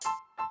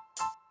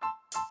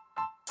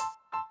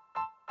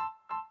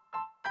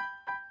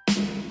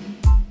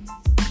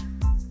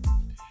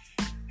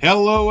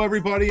Hello,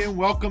 everybody, and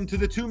welcome to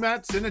the Two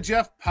Matts and a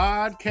Jeff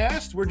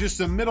podcast. We're just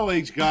some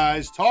middle-aged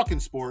guys talking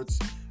sports.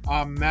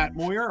 I'm Matt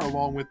Moyer,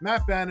 along with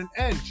Matt Bannon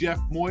and Jeff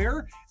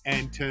Moyer,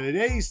 and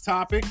today's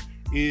topic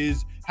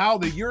is how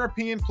the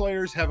European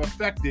players have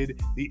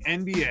affected the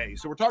NBA.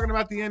 So we're talking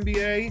about the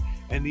NBA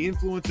and the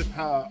influence of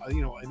how,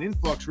 an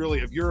influx really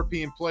of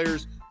European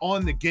players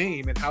on the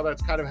game and how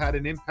that's kind of had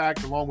an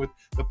impact along with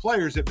the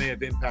players that may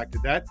have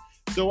impacted that.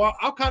 So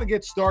I'll kind of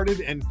get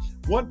started. And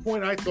one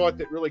point I thought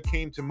that really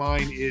came to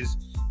mind is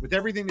with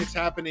everything that's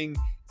happening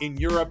in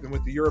Europe and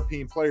with the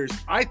European players,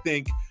 I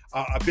think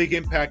a big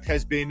impact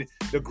has been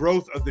the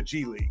growth of the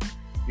G League.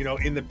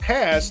 In the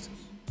past,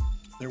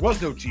 there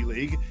was no G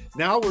League.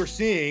 Now we're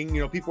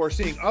seeing, people are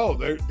seeing,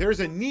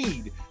 there's a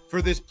need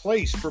for this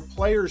place for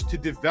players to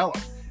develop.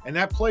 And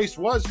that place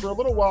was, for a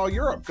little while,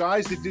 Europe.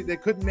 Guys that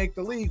couldn't make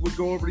the league would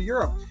go over to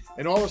Europe.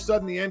 And all of a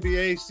sudden, the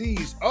NBA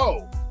sees,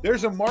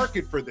 there's a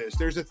market for this.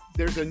 There's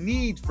a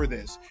need for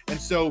this. And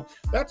so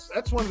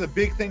that's one of the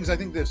big things I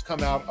think that's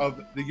come out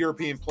of the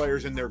European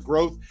players and their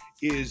growth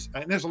is,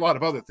 and there's a lot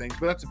of other things,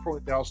 but that's the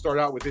point that I'll start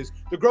out with, is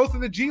the growth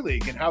of the G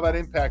League and how that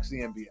impacts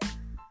the NBA.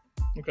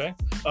 Okay.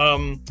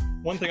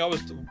 One thing I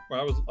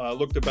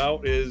looked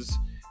about is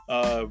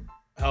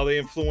how they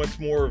influence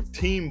more of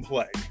team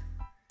play.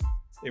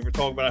 They were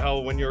talking about how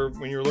when you're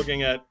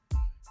looking at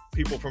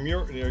people from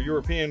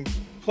European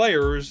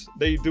players,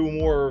 they do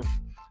more of,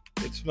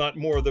 it's not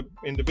more of the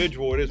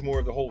individual, it is more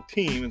of the whole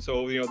team. And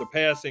so, the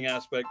passing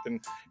aspect and,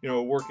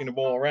 working the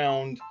ball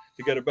around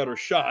to get a better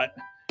shot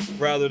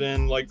rather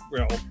than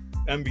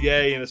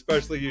NBA, and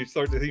especially you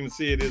start to even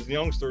see it as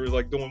youngsters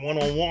like doing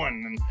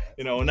one-on-one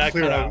and that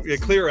clear kind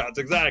of clear outs.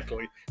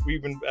 Exactly.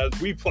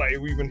 As we play,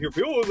 we even hear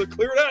people, they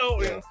cleared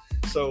out. Yeah.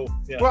 So,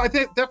 yeah. Well, I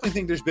definitely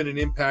think there's been an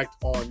impact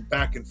on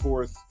back and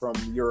forth from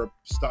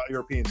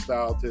European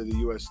style to the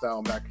U.S. style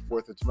and back and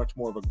forth. It's much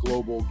more of a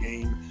global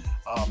game.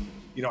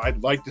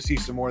 I'd like to see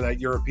some more of that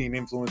European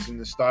influence in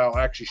the style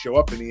actually show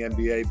up in the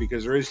NBA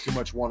because there is too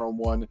much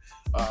one-on-one,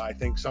 I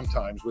think,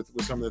 sometimes with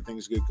some of the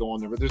things that go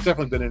on there. But there's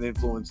definitely been an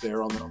influence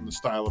there on the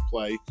style of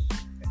play.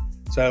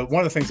 So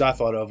one of the things I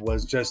thought of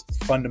was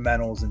just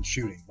fundamentals and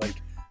shooting.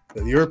 Like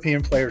the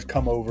European players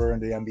come over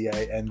into the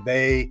NBA and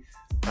they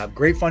have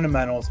great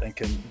fundamentals and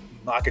can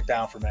knock it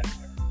down from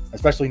anywhere,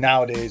 especially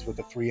nowadays with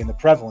the three and the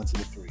prevalence of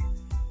the three.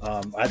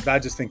 I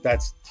just think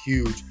that's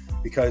huge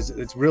because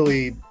it's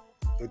really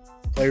the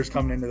players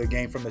coming into the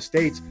game from the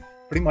States,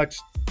 pretty much,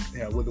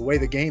 with the way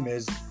the game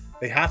is,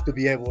 they have to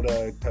be able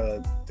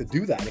to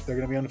do that if they're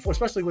going to be on the floor,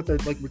 especially with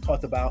like we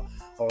talked about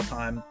all the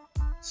time,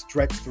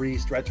 stretch 3,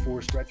 stretch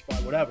 4, stretch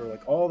 5, whatever,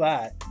 like all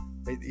that.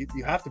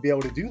 You have to be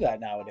able to do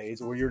that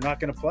nowadays, or you're not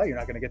going to play. You're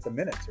not going to get the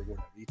minutes or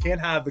whatever. You can't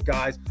have the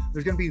guys.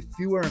 There's going to be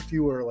fewer and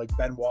fewer like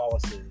Ben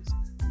Wallaces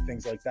and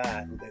things like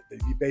that.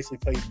 You basically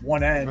played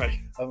one end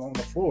on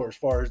the floor as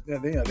far as they're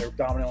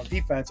dominant on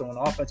defense, and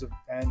on offensive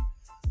end,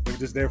 they're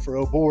just there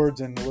for boards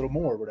and a little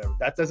more, or whatever.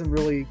 That's not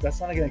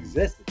going to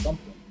exist at some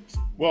point.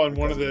 Well, and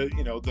one of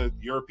the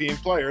European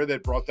player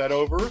that brought that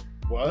over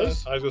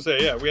was, I was gonna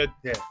say, we had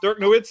Dirk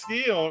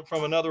Nowitzki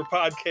from another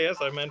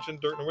podcast. I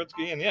mentioned Dirk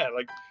Nowitzki, and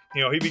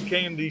he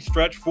became the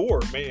stretch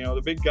 4,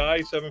 the big guy,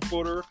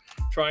 7-footer,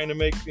 trying to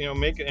make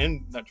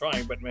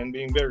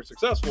being very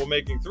successful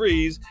making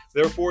threes.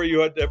 Therefore, you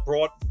had that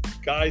brought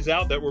guys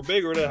out that were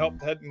bigger to help.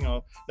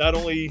 Not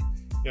only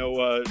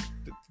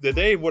that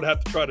they would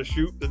have to try to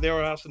shoot, that they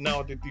would have to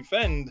now to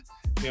defend.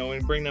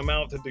 And bring them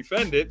out to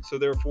defend it, so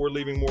therefore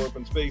leaving more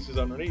open spaces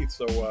underneath.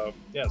 So,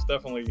 it's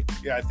definitely...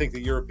 Yeah, I think the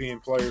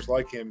European players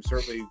like him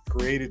certainly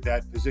created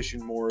that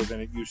position more than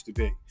it used to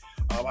be.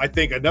 I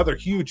think another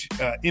huge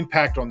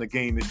impact on the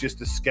game is just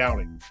the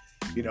scouting.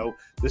 The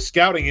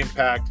scouting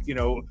impact,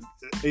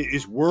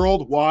 is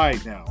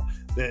worldwide now.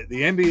 The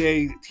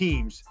NBA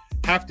teams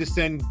have to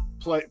send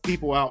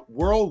people out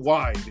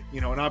worldwide,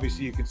 and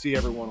obviously you can see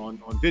everyone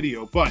on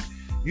video, but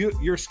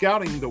you're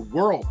scouting the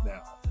world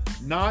now.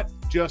 Not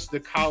just the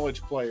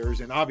college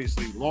players, and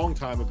obviously long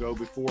time ago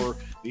before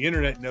the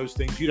internet knows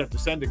things, you'd have to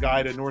send a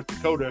guy to North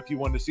Dakota if you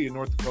wanted to see a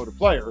North Dakota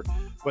player.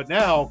 But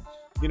now,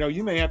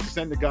 you may have to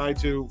send a guy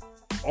to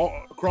all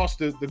across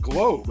the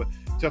globe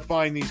to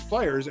find these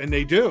players, and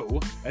they do,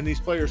 and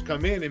these players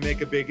come in and make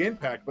a big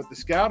impact. But the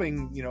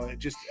scouting, it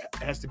just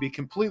has to be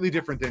completely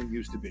different than it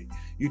used to be.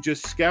 You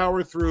just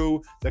scour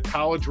through the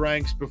college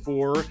ranks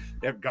before.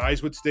 That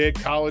guys would stay at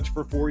college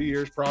for 4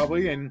 years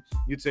probably, and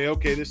you'd say,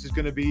 okay, this is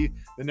going to be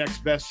the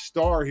next best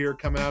star here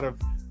coming out of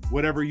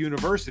whatever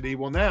university.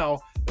 Well,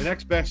 now the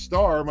next best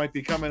star might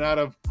be coming out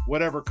of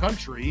whatever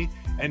country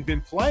and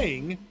been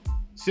playing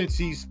since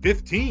he's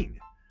 15.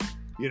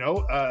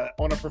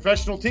 On a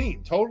professional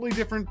team. Totally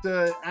different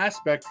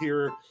aspect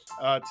here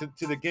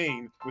to the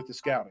game with the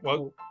scouting.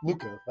 Well,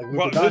 Luka. Go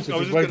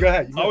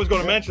ahead. I was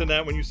going to mention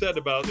that when you said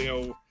about,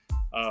 they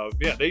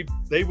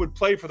would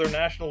play for their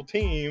national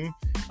team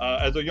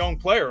as a young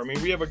player. I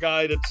mean, we have a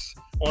guy that's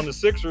on the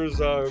Sixers,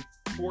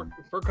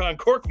 Furkan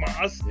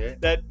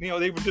Korkmaz, that,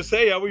 they would just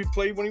say how he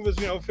played when he was,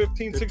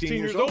 15 16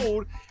 years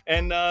old.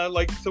 And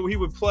so he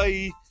would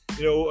play,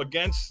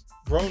 against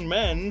grown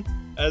men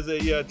as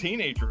a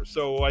teenager.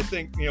 So I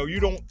think, you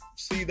don't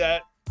see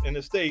that in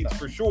the States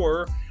for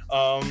sure.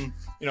 And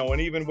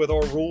even with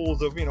our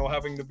rules of,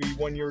 having to be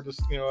 1 year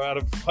just, out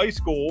of high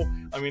school,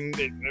 I mean,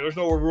 there's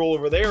no rule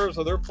over there.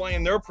 So they're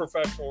playing their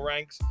professional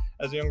ranks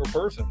as a younger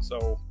person.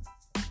 So,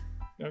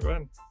 go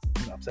ahead.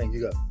 No, I'm saying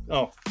you go.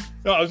 Oh,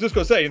 no, I was just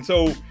going to say, and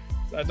so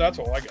that's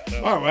all I got.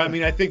 All right. I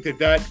mean, I think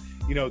that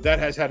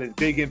has had a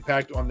big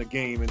impact on the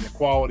game and the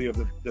quality of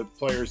the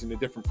players and the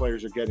different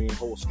players are getting a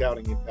whole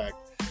scouting impact.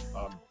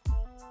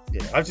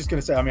 Yeah, I was just going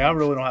to say, I mean, I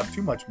really don't have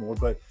too much more,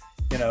 but,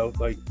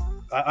 like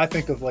I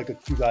think of like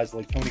two guys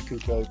like Tony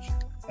Kukoc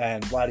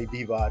and Vlade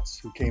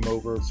Divac who came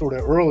over sort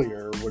of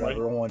earlier or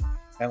whatever on.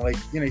 And like,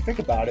 you think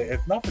about it,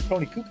 if not for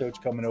Tony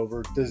Kukoc coming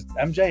over, does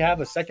MJ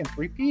have a second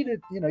three-peat?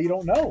 You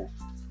don't know.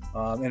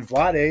 And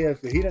Vlade,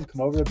 if he didn't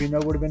come over, would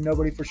have been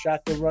nobody for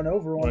Shaq to run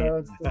over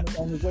on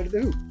his way to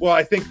the hoop. Well,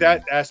 I think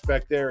that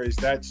aspect there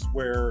that's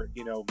where,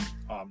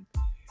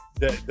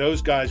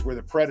 those guys were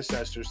the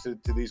predecessors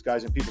to these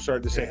guys, and people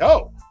started to say,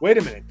 oh, wait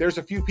a minute, there's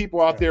a few people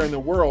out there in the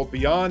world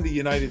beyond the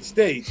United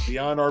States,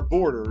 beyond our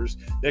borders,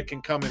 that can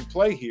come and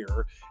play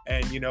here.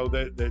 And,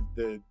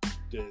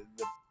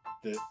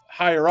 the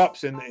higher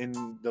ups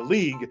in the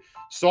league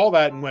saw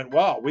that and went,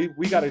 wow, we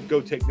got to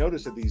go take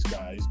notice of these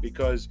guys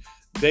because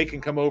they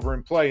can come over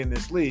and play in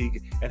this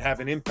league and have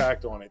an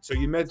impact on it. So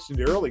you mentioned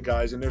the early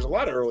guys, and there's a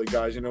lot of early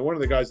guys. One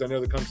of the guys I know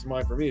that comes to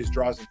mind for me is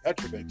Drazen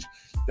Petrovic,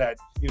 that,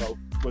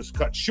 was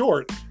cut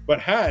short, but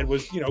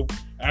was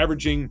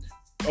averaging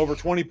over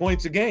 20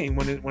 points a game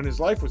when his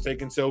life was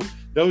taken. So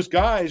those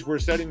guys were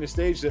setting the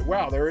stage that,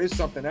 wow, there is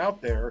something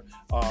out there.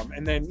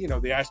 And then,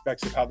 the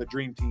aspects of how the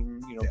dream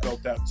team,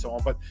 built out and so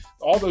on. But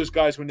all those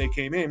guys, when they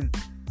came in,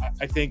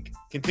 I think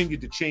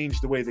continued to change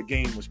the way the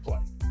game was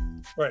played.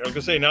 Right. I was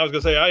going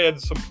to say, I had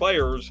some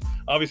players.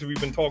 Obviously, we've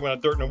been talking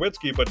about Dirk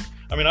Nowitzki, but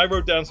I mean, I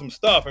wrote down some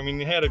stuff. I mean,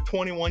 he had a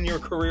 21-year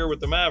career with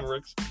the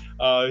Mavericks.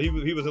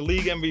 He was a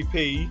league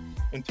MVP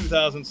in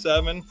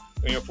 2007,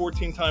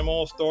 14-time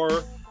All-Star.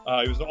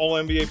 He was an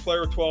All-NBA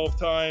player 12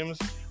 times.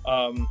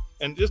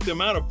 And just the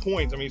amount of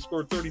points. I mean, he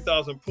scored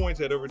 30,000 points,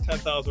 had over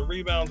 10,000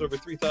 rebounds, over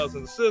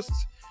 3,000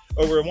 assists,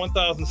 over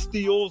 1,000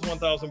 steals,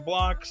 1,000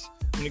 blocks.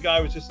 And the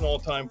guy was just an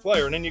all-time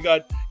player. And then you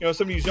got,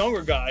 some of these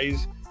younger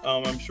guys.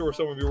 I'm sure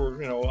some of you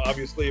were,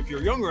 obviously, if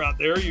you're younger out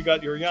there, you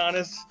got your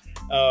Giannis,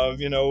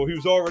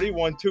 who's already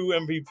won 2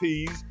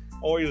 MVPs,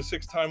 always a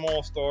 6-time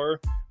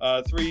All-Star,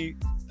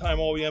 3-time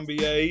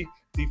All-NBA,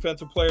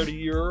 Defensive Player of the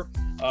Year.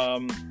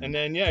 And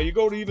then, you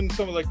go to even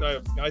some of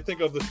I think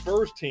of the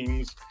Spurs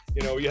teams,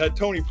 you had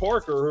Tony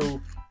Parker,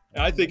 who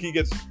I think he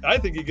gets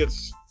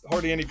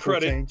hardly any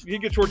credit. He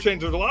gets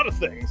shortchanged with a lot of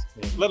things,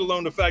 let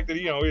alone the fact that,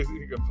 he's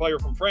a player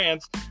from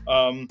France.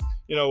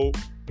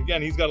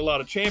 Again, he's got a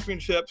lot of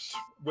championships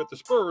with the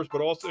Spurs,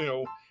 but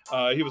also,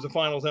 he was a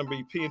Finals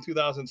MVP in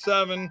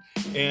 2007.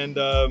 And,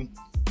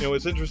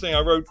 it's interesting.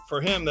 I wrote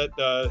for him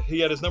that he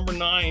had his number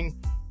 9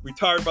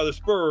 retired by the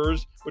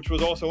Spurs, which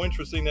was also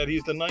interesting that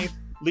he's the 9th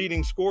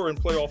leading scorer in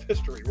playoff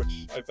history, which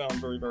I found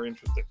very, very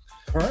interesting.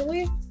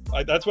 Currently?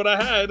 That's what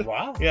I had.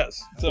 Wow.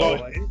 Yes. So,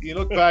 well, you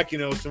look back,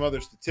 some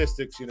other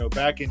statistics,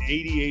 back in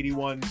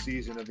 80-81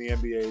 season of the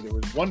NBA, there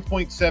was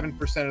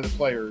 1.7% of the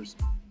players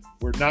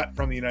were not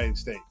from the United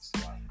States.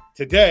 Wow.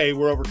 Today,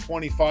 we're over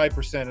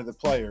 25% of the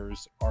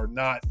players are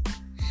not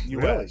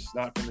U.S., really?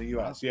 Not from the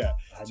U.S. Yeah.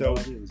 So,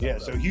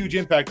 so huge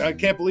impact. I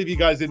can't believe you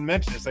guys didn't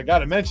mention this. I got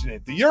to mention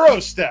it. The Euro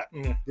step.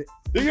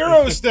 The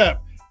Euro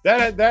step.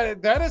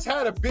 That has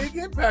had a big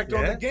impact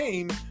on the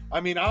game.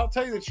 I mean, I'll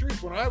tell you the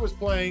truth. When I was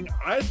playing,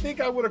 I think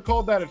I would have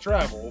called that a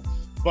travel.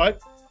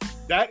 But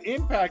that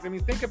impact, I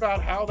mean, think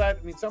about how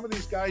some of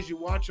these guys, you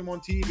watch them on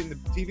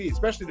TV,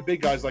 especially the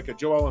big guys like a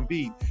Joel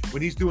Embiid,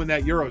 when he's doing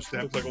that Euro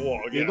step. It looks like a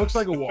walk. It looks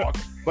like a walk.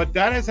 But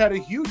that has had a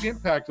huge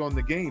impact on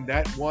the game.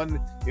 That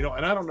one,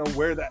 and I don't know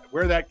where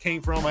that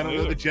came from. I don't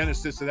know the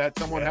genesis of that.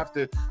 Someone have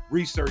to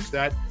research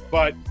that.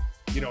 But,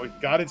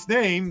 it got its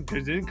name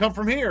because it didn't come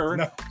from here.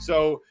 No.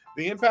 So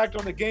the impact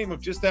on the game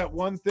of just that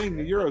one thing,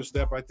 the Euro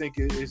step, I think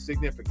is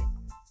significant.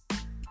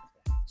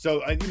 So,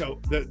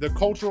 the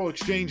cultural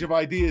exchange of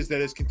ideas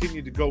that has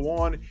continued to go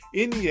on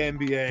in the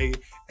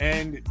NBA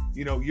and,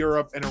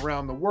 Europe and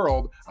around the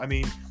world. I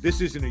mean,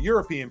 this isn't a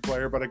European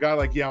player, but a guy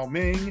like Yao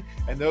Ming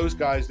and those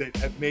guys that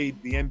have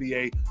made the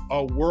NBA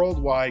a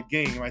worldwide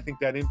game. I think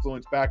that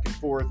influence back and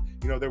forth.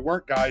 There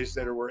weren't guys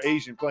that were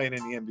Asian playing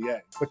in the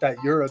NBA. But that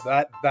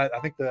I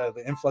think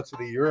the influx of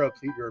the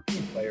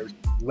European players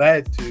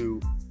led to,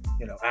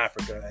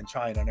 Africa and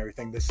China and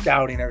everything. The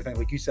scouting and everything,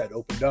 like you said,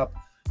 opened up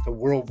to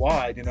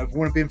worldwide. If it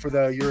wouldn't have been for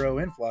the Euro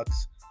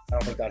influx, I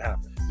don't think that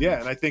happened. Yeah,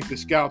 and I think the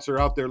scouts are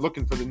out there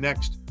looking for the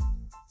next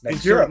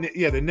Euro.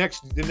 Yeah, the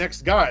next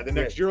guy, the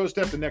next Euro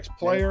step, the next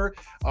player.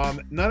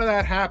 None of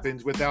that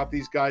happens without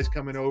these guys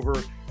coming over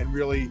and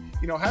really,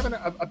 having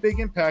a big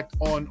impact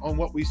on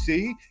what we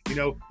see.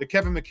 The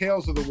Kevin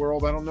McHale's of the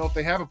world, I don't know if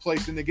they have a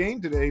place in the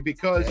game today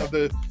because of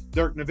the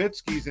Dirk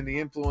Nowitzkis and the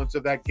influence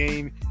of that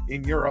game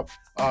in Europe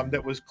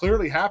that was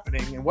clearly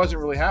happening and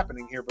wasn't really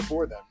happening here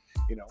before them.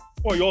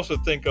 Well, you also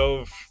think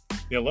of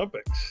the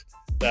Olympics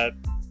that,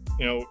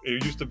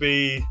 it used to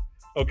be,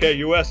 okay,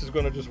 U.S. is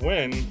going to just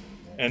win.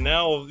 And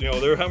now,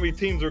 there how many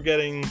teams are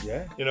getting,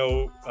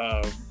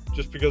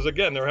 just because,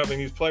 again, they're having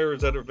these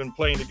players that have been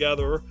playing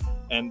together.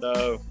 And,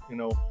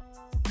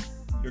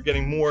 you're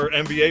getting more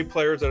NBA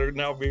players that are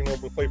now being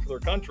able to play for their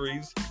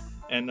countries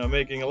and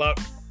making a lot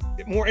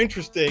more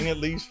interesting, at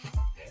least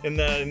in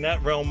that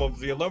realm of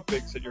the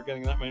Olympics, that you're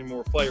getting that many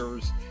more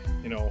players,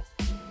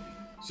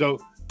 So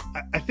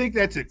I think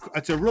that's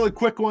a really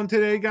quick one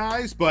today,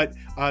 guys. But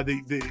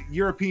the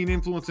European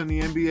influence on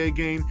the NBA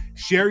game,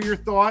 share your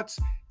thoughts.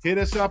 Hit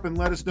us up and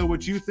let us know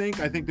what you think.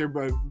 I think there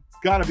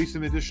got to be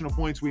some additional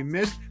points we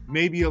missed.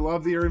 Maybe you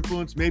love their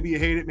influence. Maybe you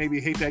hate it. Maybe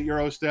you hate that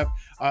Euro step.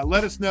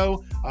 Let us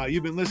know.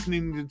 You've been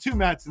listening to Two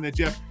Mats and the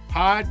Jeff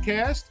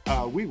podcast.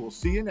 We will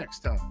see you next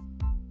time.